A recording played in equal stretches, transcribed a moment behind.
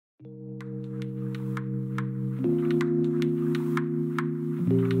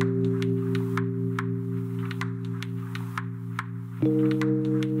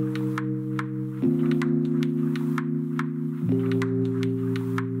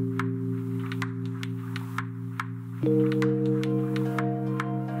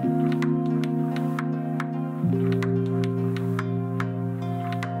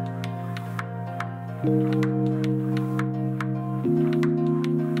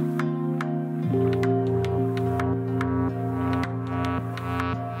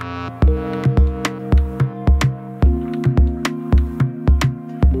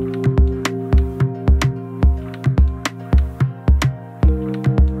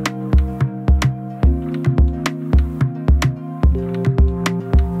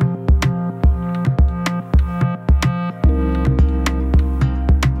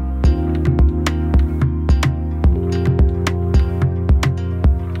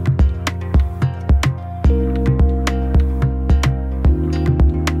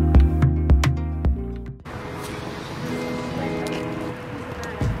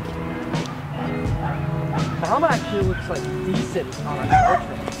Mom actually looks like decent on a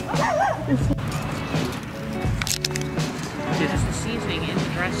portrait. Just the seasoning in the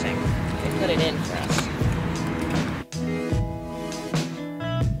dressing. They put it in for us.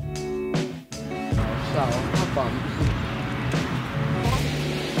 So, how bummed.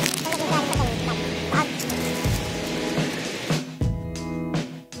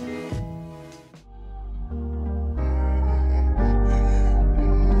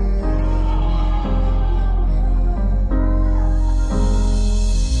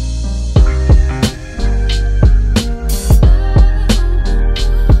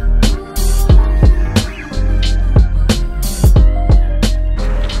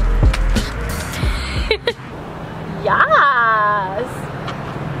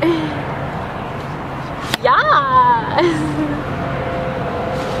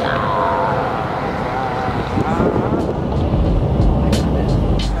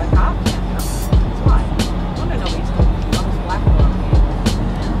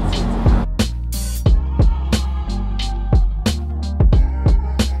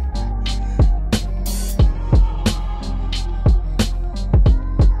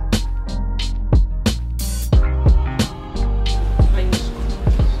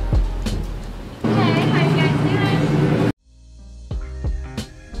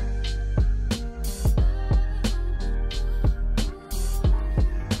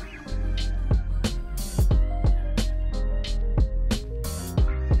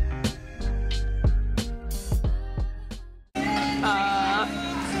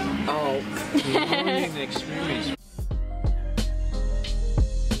 Learning experience.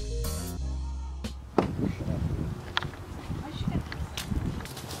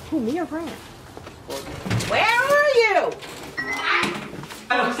 Who, me or Grant? Where are you?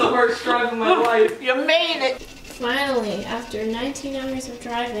 That was the worst drive of my life. You made it. Finally, after 19 hours of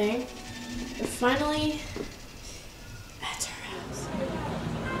driving, we're finally at our house.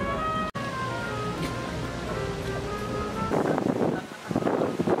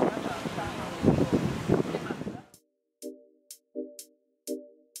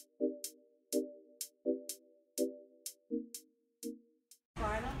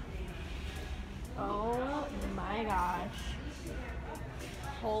 Oh my gosh.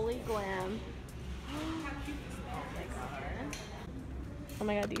 Holy glam. Oh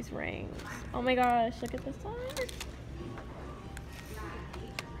my god, these rings. Oh my gosh, look at this one.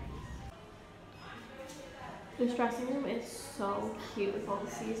 This dressing room is so cute with all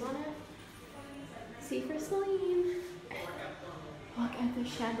the C's on it. C for Celine. Look at the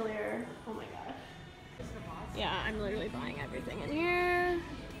chandelier. Oh my gosh. Yeah, I'm literally buying everything in here.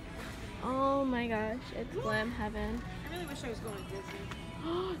 Oh my gosh, it's glam heaven. I really wish I was going to Disney.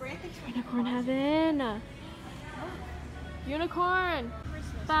 Unicorn heaven. Unicorn.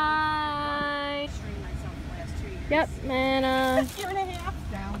 Bye. Yep, man.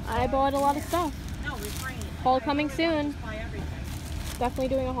 I bought a lot of stuff. Haul coming soon. Definitely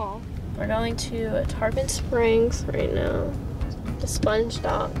doing a haul. We're going to Tarpon Springs right now. The Sponge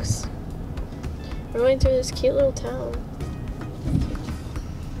Docks. We're going through this cute little town.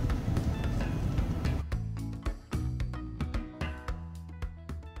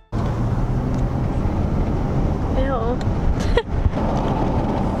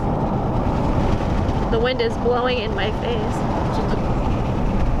 The wind is blowing in my face.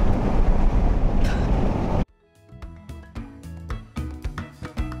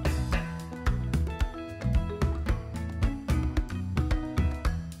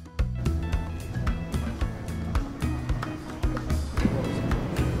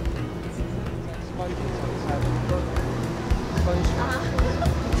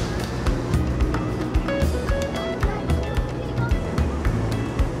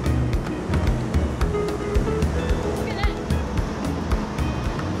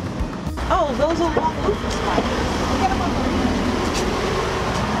 Oh, those are all Lucas spikes.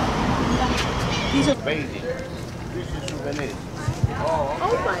 These are baby. This is souvenir.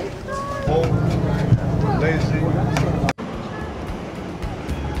 oh my. Oh, lazy.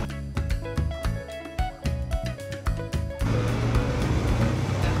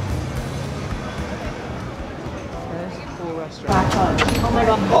 There's a cool restaurant. Oh my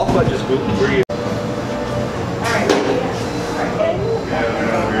god. Alpha just gluten free.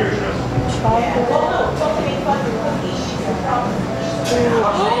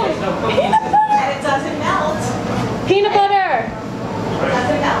 And it doesn't melt. Peanut butter! It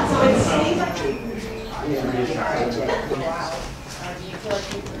doesn't melt, so it stays like.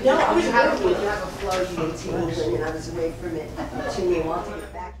 No, I was out with you have a flow you can see movement and I was away from it. To me, I want to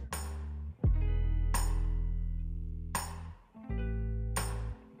get back.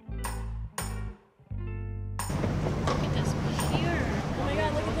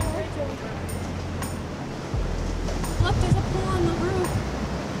 Look, there's a pool on the roof.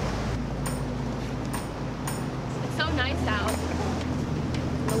 It's so nice out.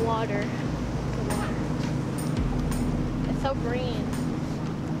 The water. It's so green.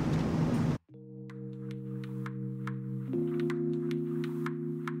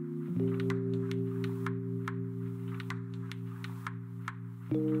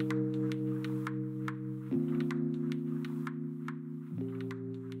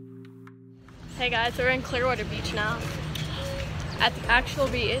 Hey guys, we're in Clearwater Beach now, at the actual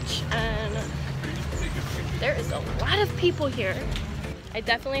beach, and there is a lot of people here. I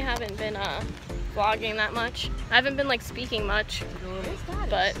definitely haven't been vlogging that much. I haven't been like speaking much,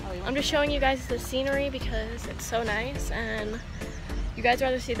 but I'm just showing you guys the scenery because it's so nice, and you guys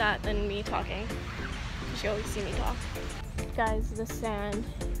rather see that than me talking, because you always see me talk. Guys, the sand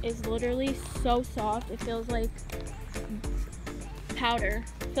is literally so soft. It feels like powder.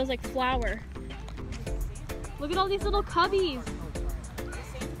 It feels like flour. Look at all these little cubbies.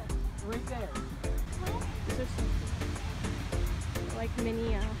 Right there. These are like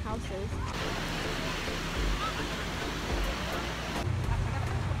mini houses.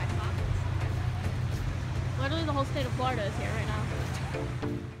 Literally the whole state of Florida is here right now.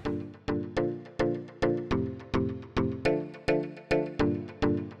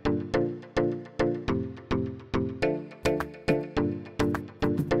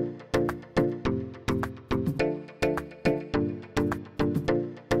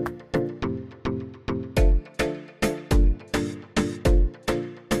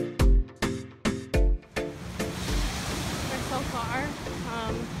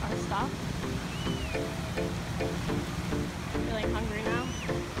 Our stop. Feeling hungry now.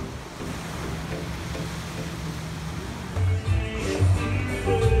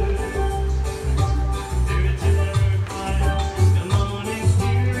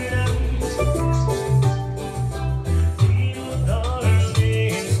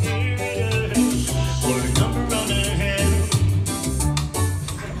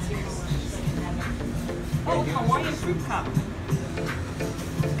 Oh, Hawaiian fruit cup.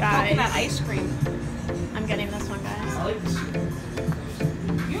 Guys, Coconut ice cream. I'm getting this one, guys. I like this.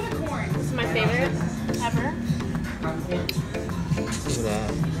 Unicorn. This is my favorite ever. Look at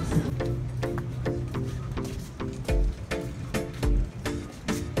that.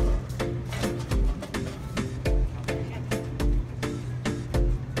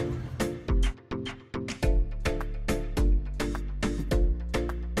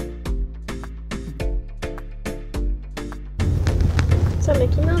 Is that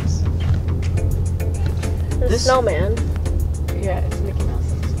Mickey Mouse? The This- snowman. Yeah, it's Mickey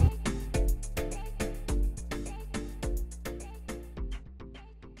Mouse.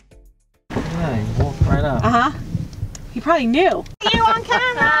 Yeah, he walked right up. Uh-huh. He probably knew. You on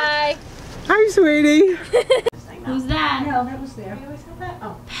camera? Hi. Hi, sweetie. Who's that? No, that was there. You always have that?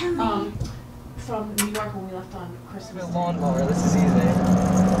 Oh. From New York when we left on A Christmas. lawnmower, this is easy.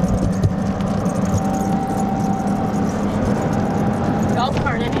 Golf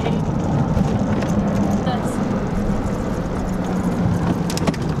cart, eh?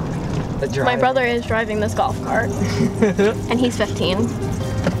 My brother is driving this golf cart, and he's 15.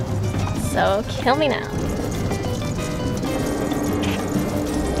 So kill me now.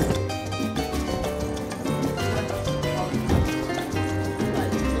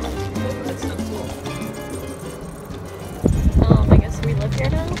 I guess we live here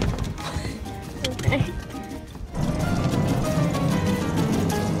now. Okay.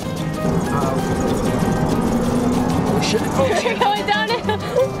 Oh shit. Oh We're shit. going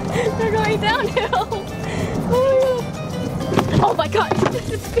downhill. We're going downhill. Oh my god,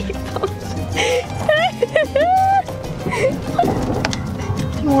 this is speed bump.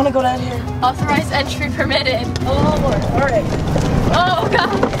 want to go down here. Authorized entry permitted. Oh Lord. All right. Oh God.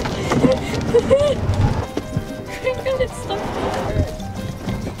 It's stuck.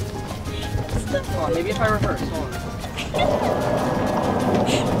 It's stuck. Hold on, maybe if I reverse. Hold on.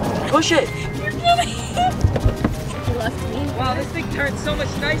 Push it. You're kidding. You left me. Wow, this thing turns so much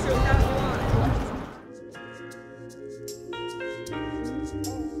nicer without the line.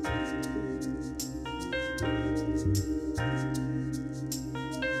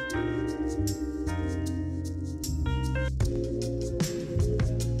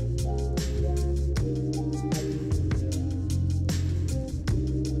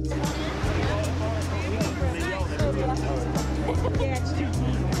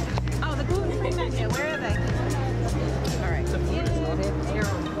 Oh, the gluten-free menu. Where are they? All right.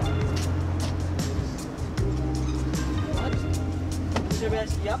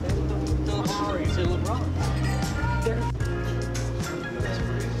 Yep.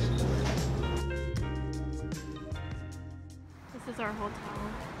 This is our hotel.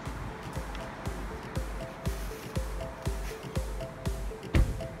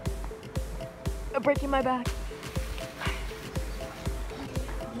 I'm breaking my back.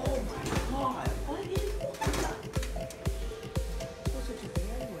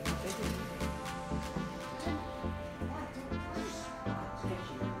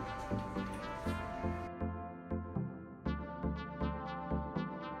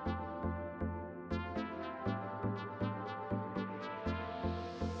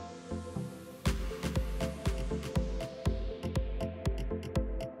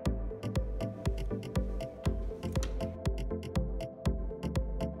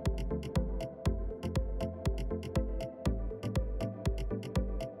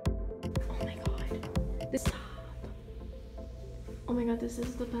 This. Oh my God, this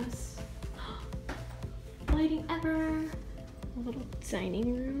is the best lighting ever. A little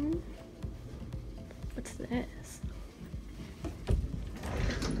dining room. What's this?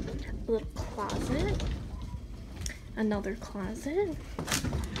 A little closet. Another closet.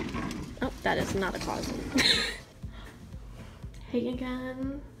 Oh, that is not a closet. Hey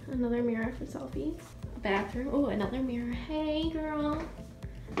again. Another mirror for selfies. Bathroom. Oh, another mirror. Hey girl.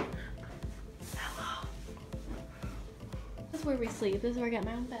 This is where we sleep. This is where I get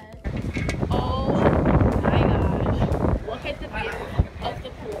my own bed. Oh my gosh. Look at the view of the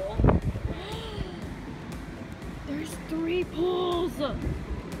pool. There's 3 pools!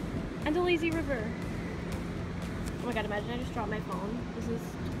 And the lazy river. Oh my God, imagine I just dropped my phone. This is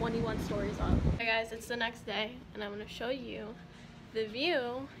 21 stories up. Hey guys, it's the next day and I'm gonna show you the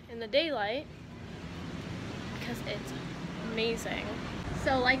view in the daylight because it's amazing.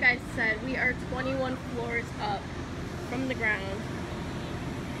 So like I said, we are 21 floors up from the ground.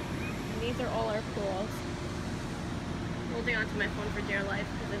 And these are all our pools. I'm holding onto my phone for dear life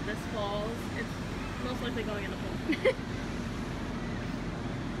because if this falls, it's most likely going in the pool.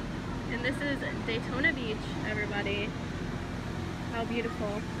 And this is Daytona Beach, everybody. How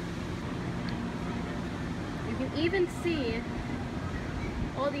beautiful. You can even see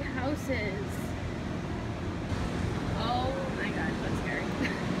all the houses. Oh my gosh, that's scary.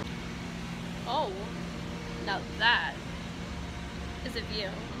 Oh, now that is a view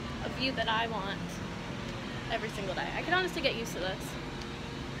that I want every single day. I could honestly get used to this.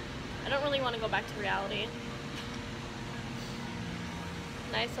 I don't really want to go back to reality.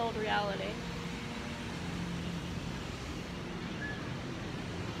 Nice old reality.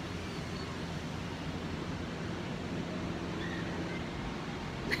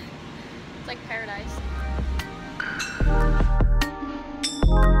 It's like paradise.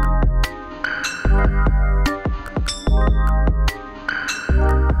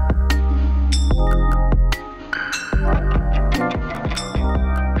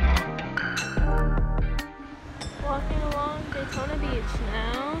 Walking along Daytona Beach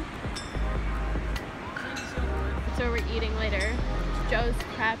now. That's where we're eating later. Joe's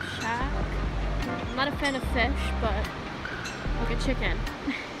Crab Shack. I'm not a fan of fish, but look at chicken.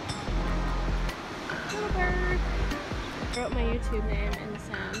 Little bird. I wrote my YouTube name in the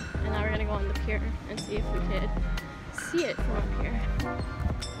sand, and now we're gonna go on the pier and see if we could see it from up here.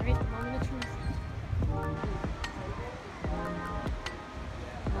 Alright, the moment of truth.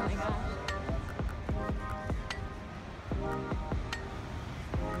 Oh my gosh.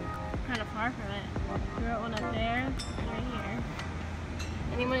 Kind of far from it. We wrote one up there, and right here.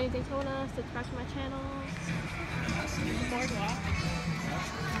 Anyone in Daytona, subscribe to my channel. Boardwalk.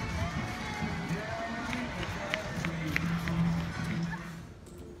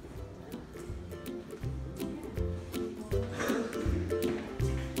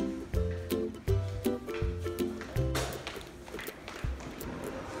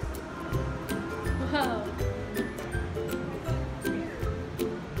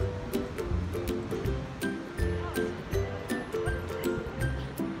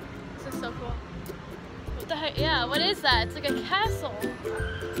 What is that? It's like a castle.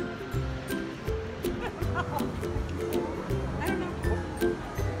 I don't know.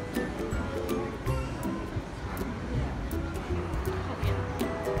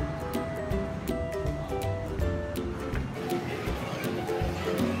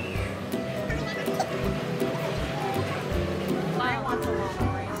 Wow.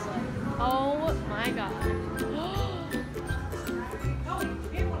 Oh my god.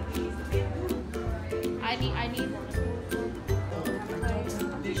 I need one.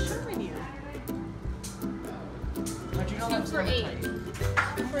 I'm just showing you. How'd you know that was 2 for gonna $8. tight?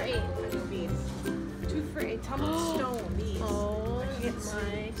 2 for $8. Beans. 2 for $8. Tell me the stone, these. Oh I can't see.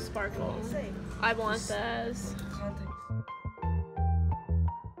 my sparkles. Say. I want those.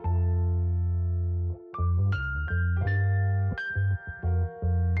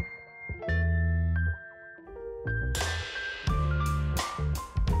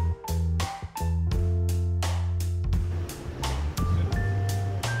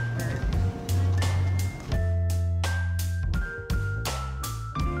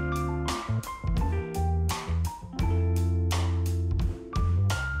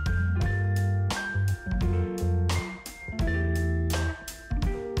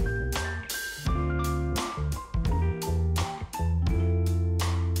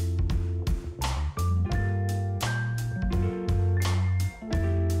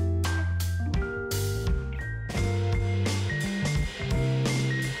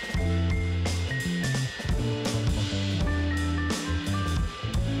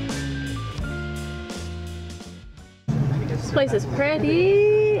 This place is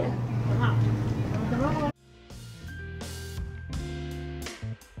pretty.